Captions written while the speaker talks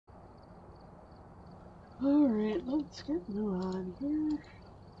Alright, let's get Muha in here.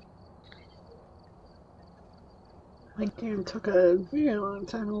 My game took a very long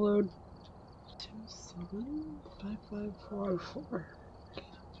time to load. 275544.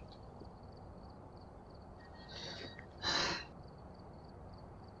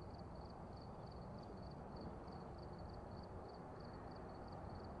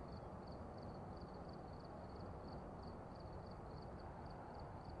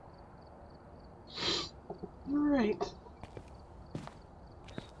 Alright.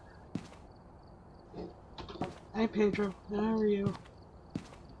 Hi Pedro, how are you?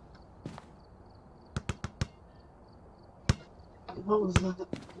 What was that?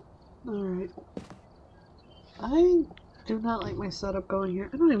 Alright. I do not like my setup going here.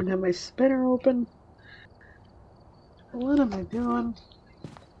 I don't even have my spinner open. What am I doing?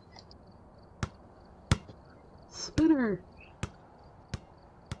 Spinner!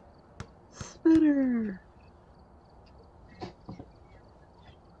 Spinner!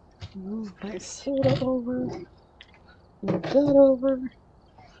 Move my soda over. Move that over.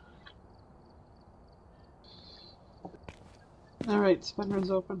 Alright, spinner's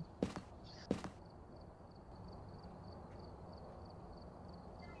open.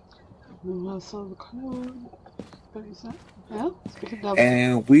 So the code. What is that? Yeah, speaking of.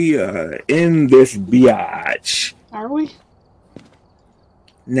 And we are in this biatch. Are we?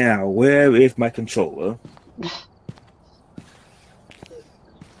 Now, where is my controller?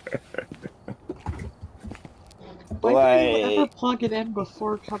 Why did you ever plug it in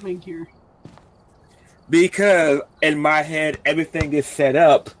before coming here? Because in my head, everything is set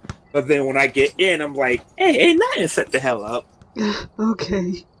up. But then when I get in, I'm like, hey, ain't nothing set the hell up.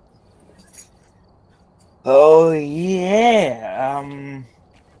 Okay. Oh, yeah.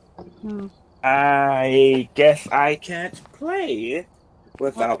 I guess I can't play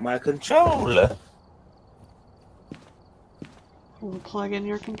without my controller. We'll plug in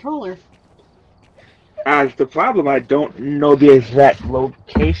your controller. As the problem, I don't know the exact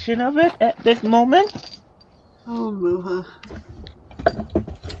location of it at this moment. Oh, Muha.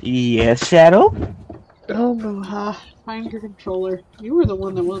 Yes, Shadow? Oh, Muha. Find your controller. You were the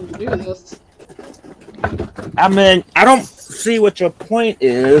one that wanted to do this. I mean, I don't see what your point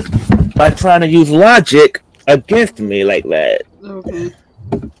is by trying to use logic against me like that. Okay.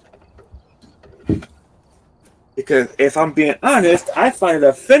 Because if I'm being honest, I find it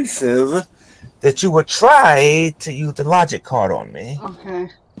offensive that you would try to use the logic card on me. Okay.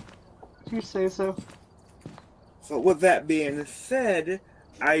 You say so. So with that being said,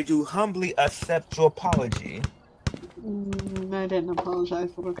 I do humbly accept your apology. I didn't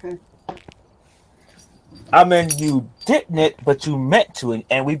apologize, but okay. I mean, you didn't, but you meant to,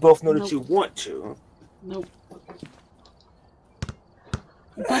 and we both know that you want to. Nope.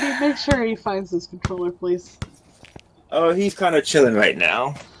 Buddy, make sure he finds his controller, please. Oh, he's kind of chilling right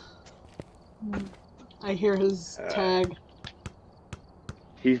now. I hear his tag.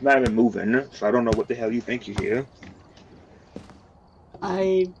 He's not even moving, so I don't know what the hell you think you hear.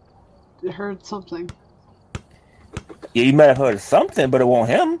 I heard something. Yeah, you might have heard something, but it won't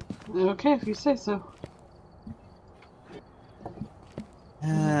him. Okay, if you say so.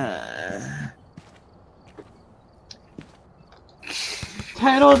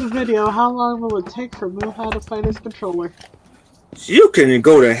 Title of the video, how long will it take for Muha to find his controller? You can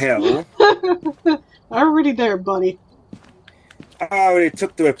go to hell. Already there, buddy. I already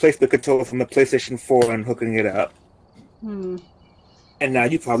took the replacement controller from the PlayStation 4 and hooking it up. And now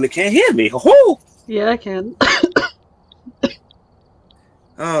you probably can't hear me. Ho-ho! Yeah, I can.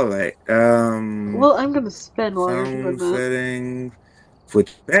 Alright, well, I'm gonna spin while you're sound doing that. setting.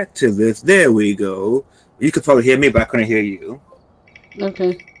 Switch back to this. There we go. You could probably hear me, but I couldn't hear you.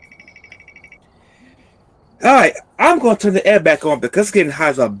 Okay. Alright, I'm going to turn the air back on because it's getting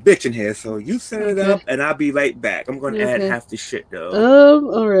hot as a bitch in here. So you set it up, and I'll be right back. I'm going to add half the shit,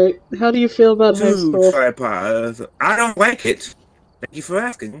 though. Alright. How do you feel about high school? Tripods. I don't like it. Thank you for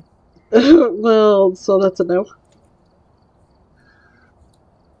asking. Well, so that's a no.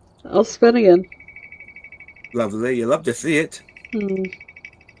 I'll spin again. Lovely. You love to see it.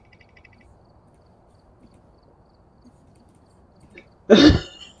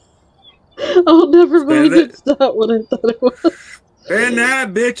 Oh, never mind. It's not what I thought it was. And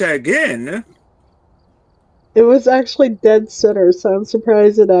that bitch again. It was actually dead center, so I'm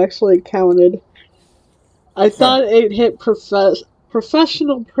surprised it actually counted. I thought it hit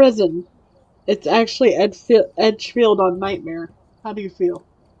professional prison. It's actually Edgefield on Nightmare. How do you feel?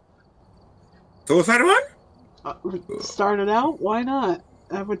 Suicide one? Start it out? Why not?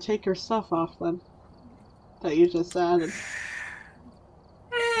 I would take your stuff off then. That you just added.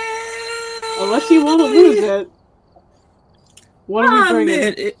 Unless you want to lose it. What are we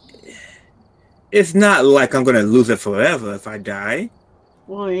bringing? Man, it's not like I'm gonna lose it forever if I die.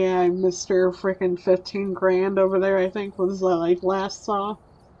 Well, yeah, Mr. Frickin' 15 grand over there, I think, was like last saw.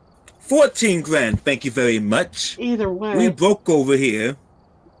 14 grand, thank you very much. Either way. We broke over here.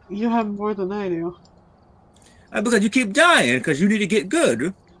 You have more than I do. Because you keep dying, because you need to get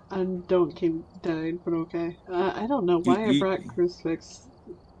good. I don't keep dying, but okay. I don't know why I brought crucifix.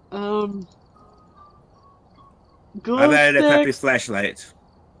 Glow I've added a crappy sticks. flashlight.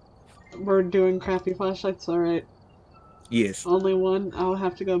 We're doing crappy flashlights, alright. Yes. Only one? I'll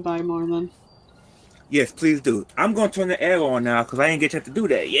have to go buy more then. Yes, please do. I'm going to turn the air on now, because I ain't get a chance to do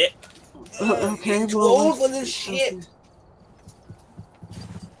that yet. Okay, too well... old for this shit. Okay.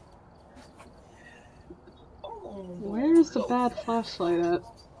 Where's the bad flashlight at?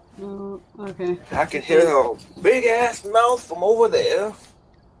 Okay. I can hear a big ass mouth from over there.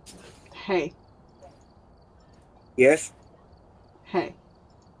 Hey. Yes. Hey.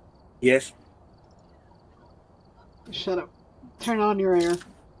 Yes. Shut up. Turn on your air.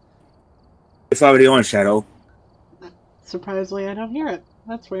 It's already on, Shadow. Surprisingly, I don't hear it.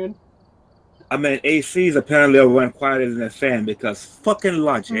 That's weird. I mean, ACs apparently will run quieter than a fan because fucking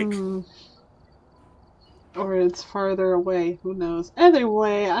logic. Or it's farther away. Who knows? Either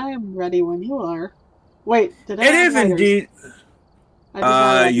way, I am ready when you are. Wait, did I add lighters? Indeed. I did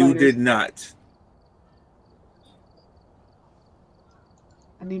not add you lighters. did not.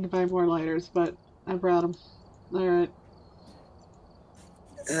 I need to buy more lighters, but I brought them. Alright.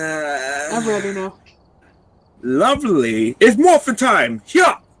 I'm ready now. Lovely. It's morphin' time.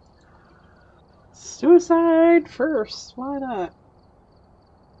 Yeah. Suicide first. Why not?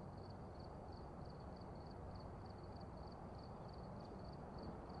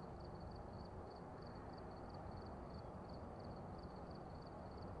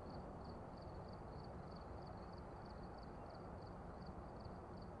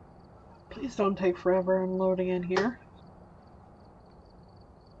 Please don't take forever unloading in here.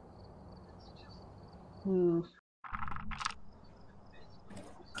 No,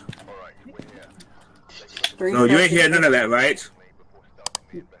 you ain't hear none of that, right?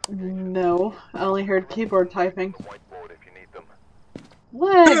 No, I only heard keyboard typing.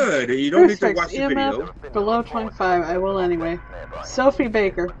 What? Good. You don't need to watch the video. Below 25. I will anyway. Sophie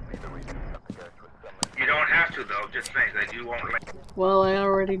Baker. You don't have to though. Just think that you won't like. Well, I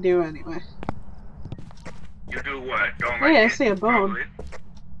already do anyway. You do what? Don't like. Hey, I see a bone.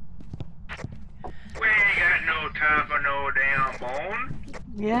 We ain't got no time for no damn bone.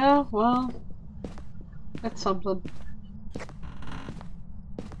 Yeah, well, that's something.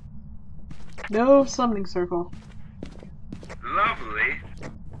 No summoning circle. Lovely.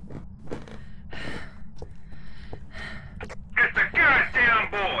 It's a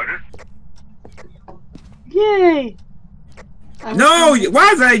goddamn board. Yay! No,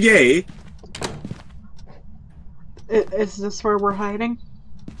 why is that yay? Is this where we're hiding?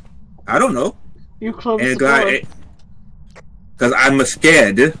 I don't know. You closed the door. Because I'm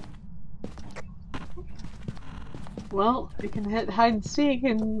scared. Well, you can hit hide and seek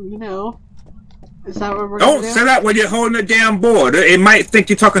and, you know... Is that what we're gonna do? Don't say that when you're holding the damn board. It might think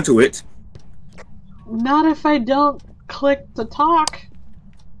you're talking to it. Not if I don't click to talk.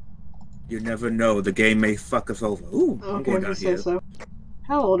 You never know. The game may fuck us over. Ooh, okay, I'm going down here. Say so.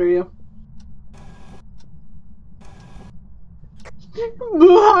 How old are you?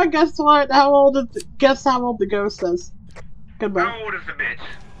 Muha, guess what? Guess how old the ghost is. Goodbye. How old is the bitch?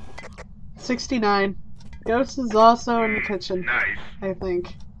 69. Ghost is also in the kitchen. Nice. I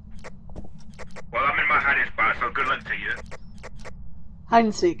think. Well, I'm in my hiding spot, so good luck to you. Hide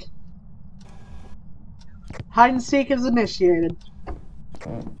and seek. Hide and seek is initiated.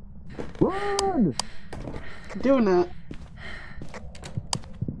 Run! Doing that.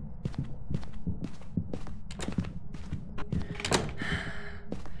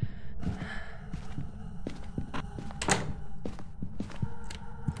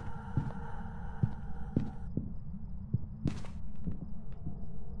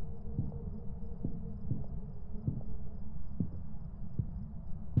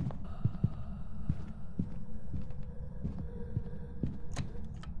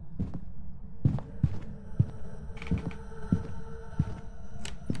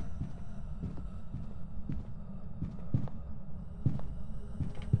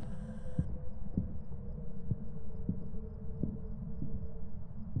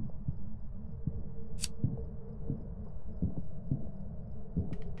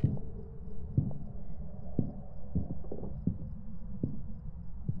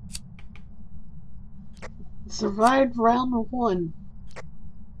 Survived round 1.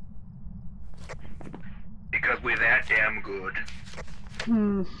 because we're that damn good.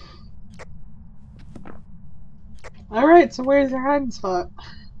 Hmm. Alright, so where's your hiding spot?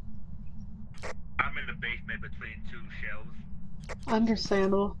 I'm in the basement between two shelves.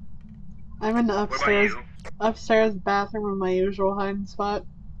 Understandable. I'm in the What about you? upstairs bathroom in my usual hiding spot.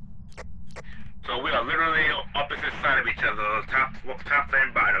 So we are literally opposite side of each other, top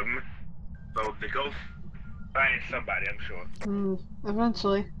and bottom. So the ghost finds somebody, I'm sure. Hmm.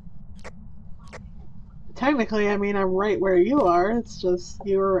 Eventually. Technically, I mean, I'm right where you are. It's just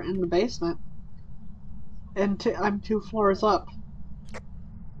you're in the basement. And I'm 2 floors up.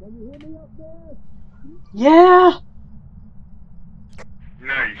 Can you hear me up there? Yeah!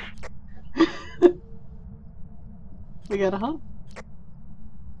 Nice. We got a hump.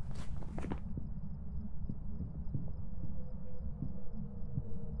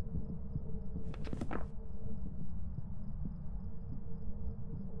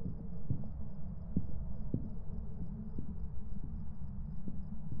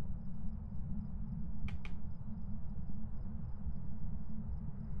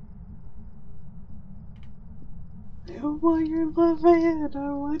 You want your love and I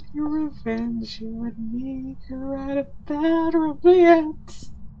want your revenge. You and me could write a bad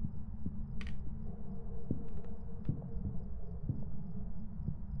romance.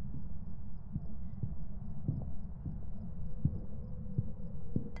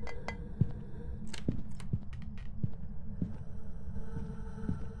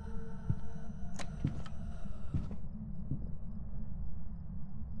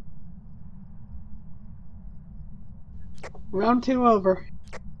 Round 2 over.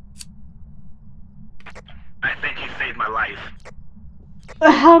 I think you saved my life.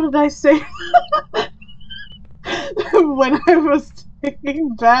 How did I say when I was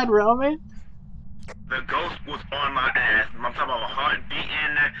taking bad romance? The ghost was on my ass. I'm talking about my heart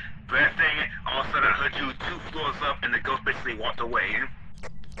beating, breathing. All of a sudden I heard you 2 floors up and the ghost basically walked away.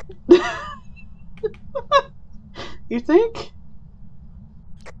 You think?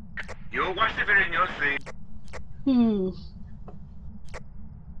 You'll watch the video and you'll see.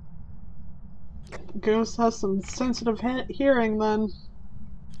 Ghost has some sensitive hearing then.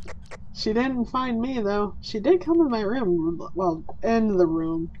 She didn't find me though. She did come in my room. Well, in the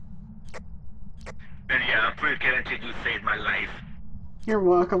room. And yeah, I'm pretty guaranteed you saved my life. You're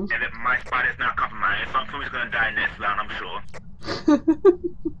welcome. And that my spot is not compromised. Somebody's gonna die next round, I'm sure.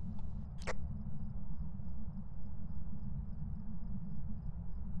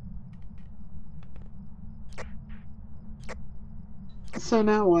 So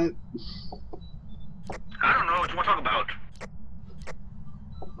now what? I don't know what you want to talk about.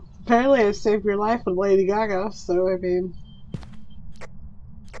 Apparently I saved your life with Lady Gaga, so I mean...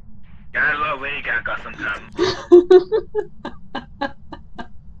 I love Lady Gaga sometimes.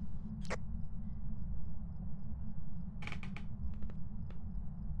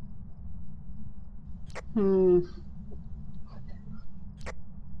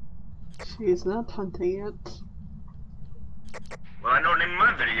 She's not hunting yet. Well, I know the name of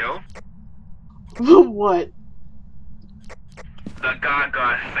my video. What? The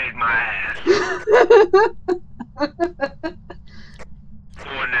Gaga saved my ass.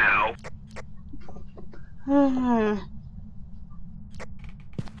 For now.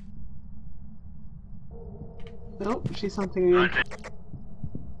 Nope, she's hunting again.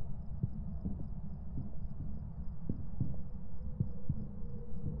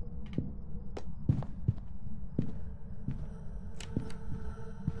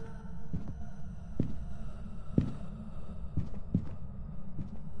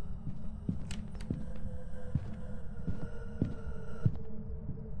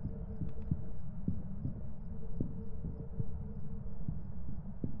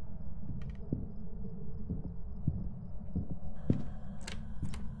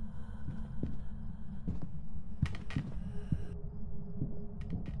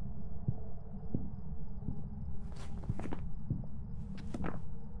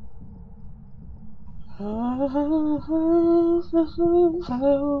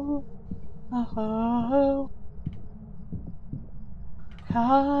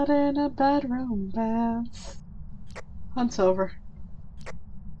 Caught in a bad romance. Hunt's over.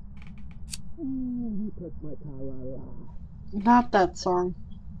 You touch my Not that song.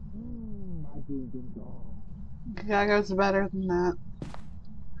 my ding dong. Gaga's better than that.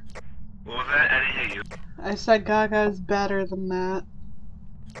 What was that? I didn't hear you. I said Gaga's better than that.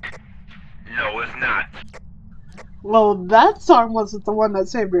 No, it's not. Well, that song wasn't the one that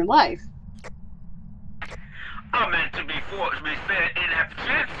saved your life. I meant to be forced to be fair and have the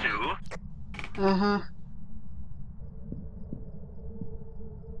chance to. Uh-huh.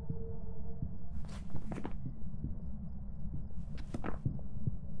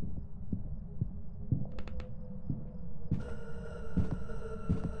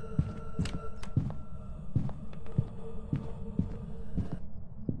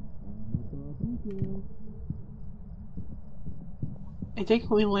 I think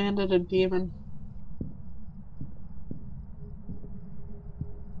we landed a demon.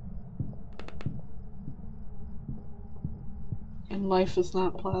 And life is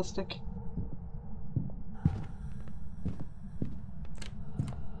not plastic.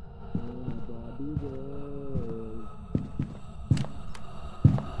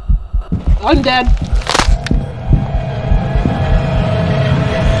 I'm dead.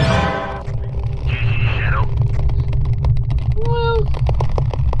 Shadow. Well.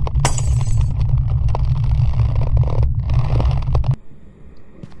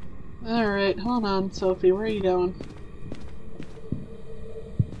 Alright, hold on, Sophie. Where are you going?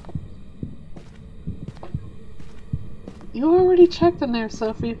 You already checked in there,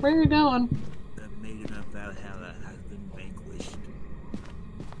 Sophie. Where are you going? The maiden of Valhalla has been vanquished.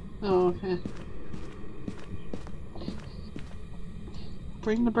 Oh, okay.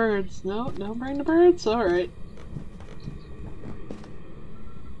 Bring the birds. No, don't bring the birds? Alright.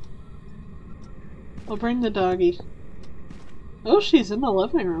 I'll bring the doggy. Oh, she's in the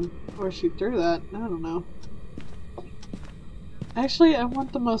living room. Or she threw that. I don't know. Actually, I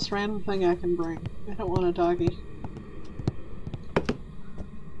want the most random thing I can bring. I don't want a doggy.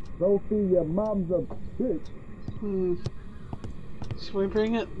 Sophie, your mom's a bitch. Should we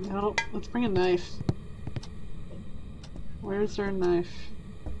bring it? No, let's bring a knife. Where's our knife?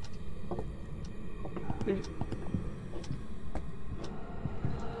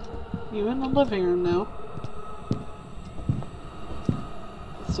 You in the living room now.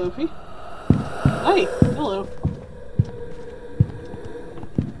 Sophie? Hi! Hello.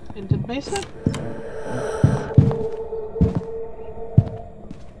 Into the basement?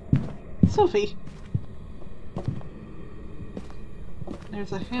 Sophie!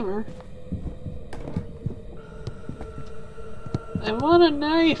 There's a hammer. I want a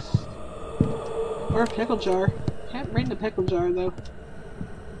knife! Or a pickle jar. Can't bring the pickle jar though.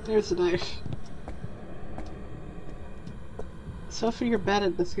 There's the knife. Sophie, you're bad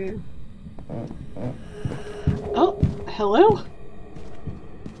at this game. Oh, hello?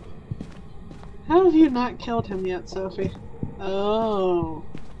 How have you not killed him yet, Sophie? Oh.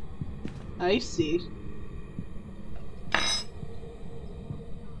 I see.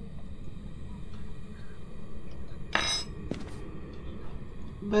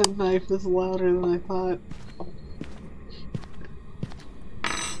 That knife is louder than I thought.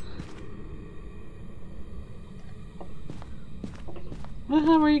 Well,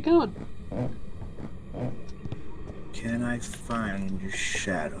 where are you going? Can I find your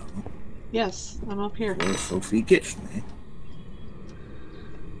shadow? Yes, I'm up here. Before Sophie gets me.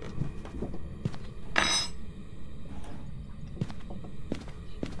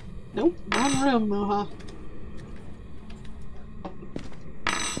 Nope, wrong room, Muha.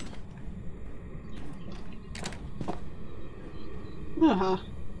 Muha.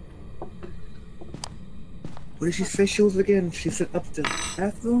 What did she say she was again? She said up the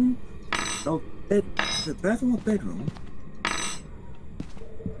bathroom? No, bed. The bathroom or bedroom?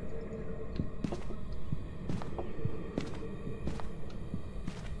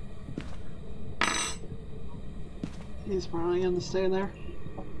 He's probably gonna stay there.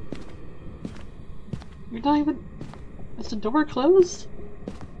 You're not even... Is the door closed?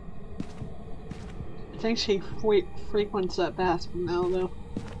 I think she frequents that bathroom now, though.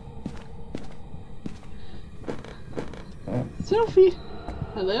 Sophie!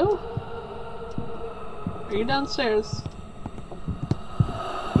 Hello? Are you downstairs?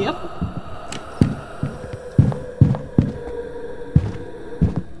 Yep.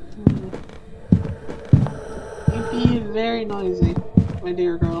 You be very noisy, my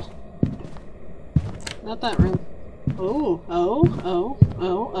dear girl. Not that room. Oh, oh,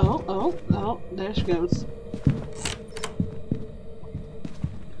 there she goes.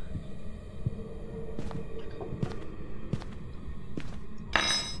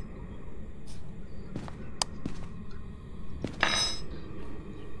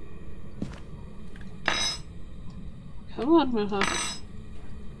 Come on, Muha.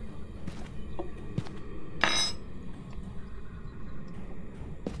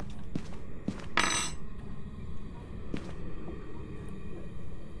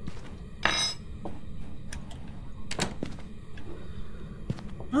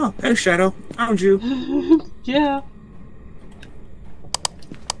 Oh, hey Shadow, found you. Yeah.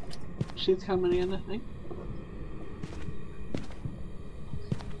 She's coming in, I think.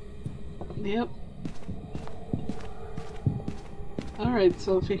 Yep. Alright,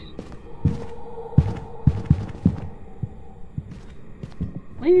 Sophie.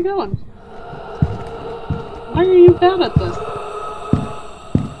 Where are you going? Why are you bad at this?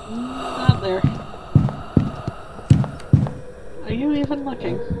 Not there. been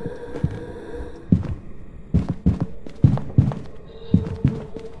looking.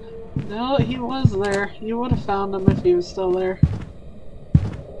 No, he was there. You would have found him if he was still there.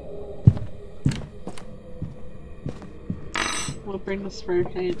 We'll bring the spray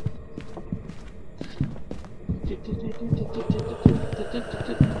paint.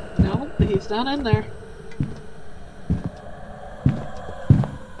 No, he's not in there.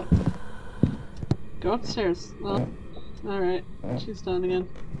 Go upstairs. Well, alright. She's done again.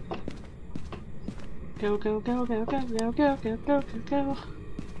 Go, go, go, go, go, go, go, go, go, go, go.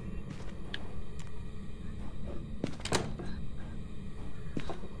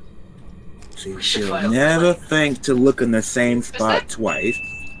 She should never think to look in the same spot twice.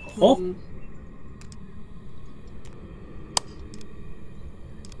 Oh.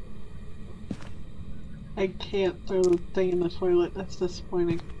 I can't throw the thing in the toilet. That's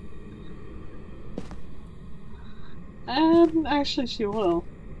disappointing. Actually she will.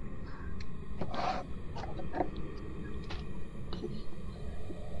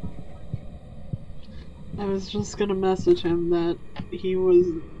 I was just gonna message him that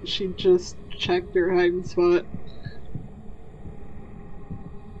she just checked her hiding spot.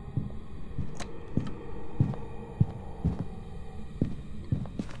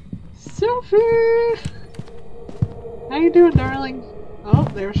 Sophie! How you doing, darling? Oh,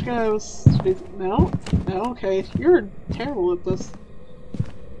 there she goes. No? No, okay. You're terrible at this.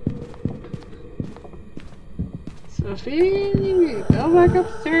 Sophie! Go back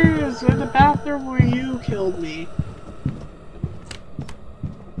upstairs in the bathroom where you killed me.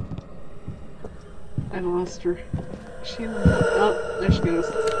 I lost her. Oh, there she goes.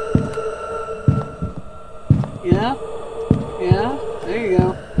 Yeah? Yeah? There you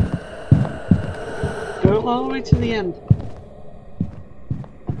go. Go all the way to the end.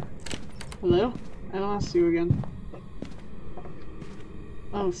 Hello? I lost you again.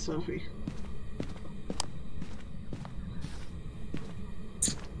 Oh, Sophie.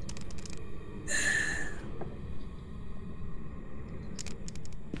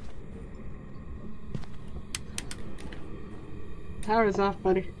 Power's off,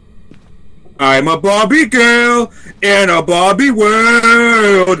 buddy. I'm a Barbie girl in a Barbie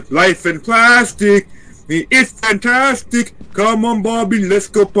world. Life in plastic, it's fantastic. Come on, Barbie, let's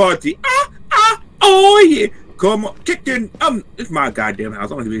go party. Oh yeah. Come on, kicking. It's my goddamn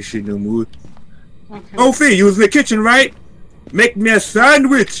house. I don't give a shit no more. Okay. Sophie, you was in the kitchen, right? Make me a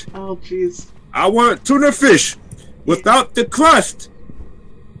sandwich. Oh, jeez. I want tuna fish without the crust.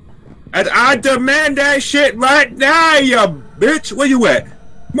 And I demand that shit right now, you bitch. Where you at?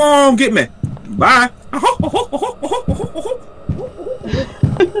 Come on, get me. Bye.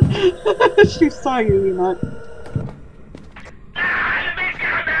 She saw you, you nut.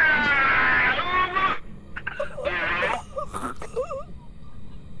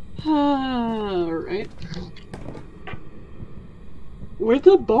 Alright. Where'd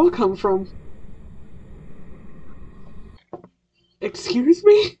the ball come from? Excuse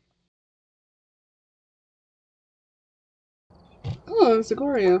me? Oh, it's a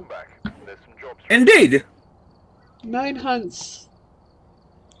Gorio. Indeed. 9 hunts.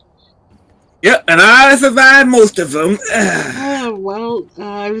 Yep, and I survived most of them. Oh, well,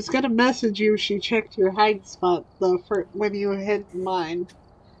 I was gonna message you. She checked your hide spot, though, for when you hid mine.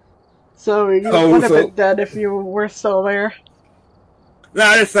 So you would have been dead if you were still there. Now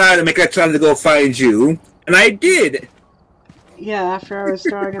I decided to make a time to go find you, and I did. Yeah, after I was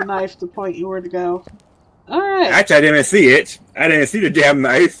throwing a knife to point you where to go. Alright. Actually, I didn't see it. I didn't see the damn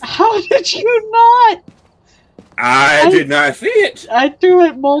knife. How did you not? I did not see it. I threw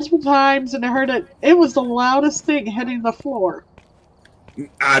it multiple times and I heard it. It was the loudest thing hitting the floor.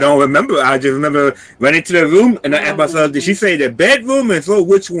 I don't remember. I just remember running to the room and I asked myself, did she say the bedroom? And so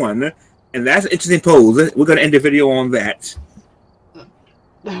which one? And that's an interesting pose. We're going to end the video on that.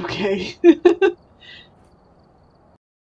 Okay.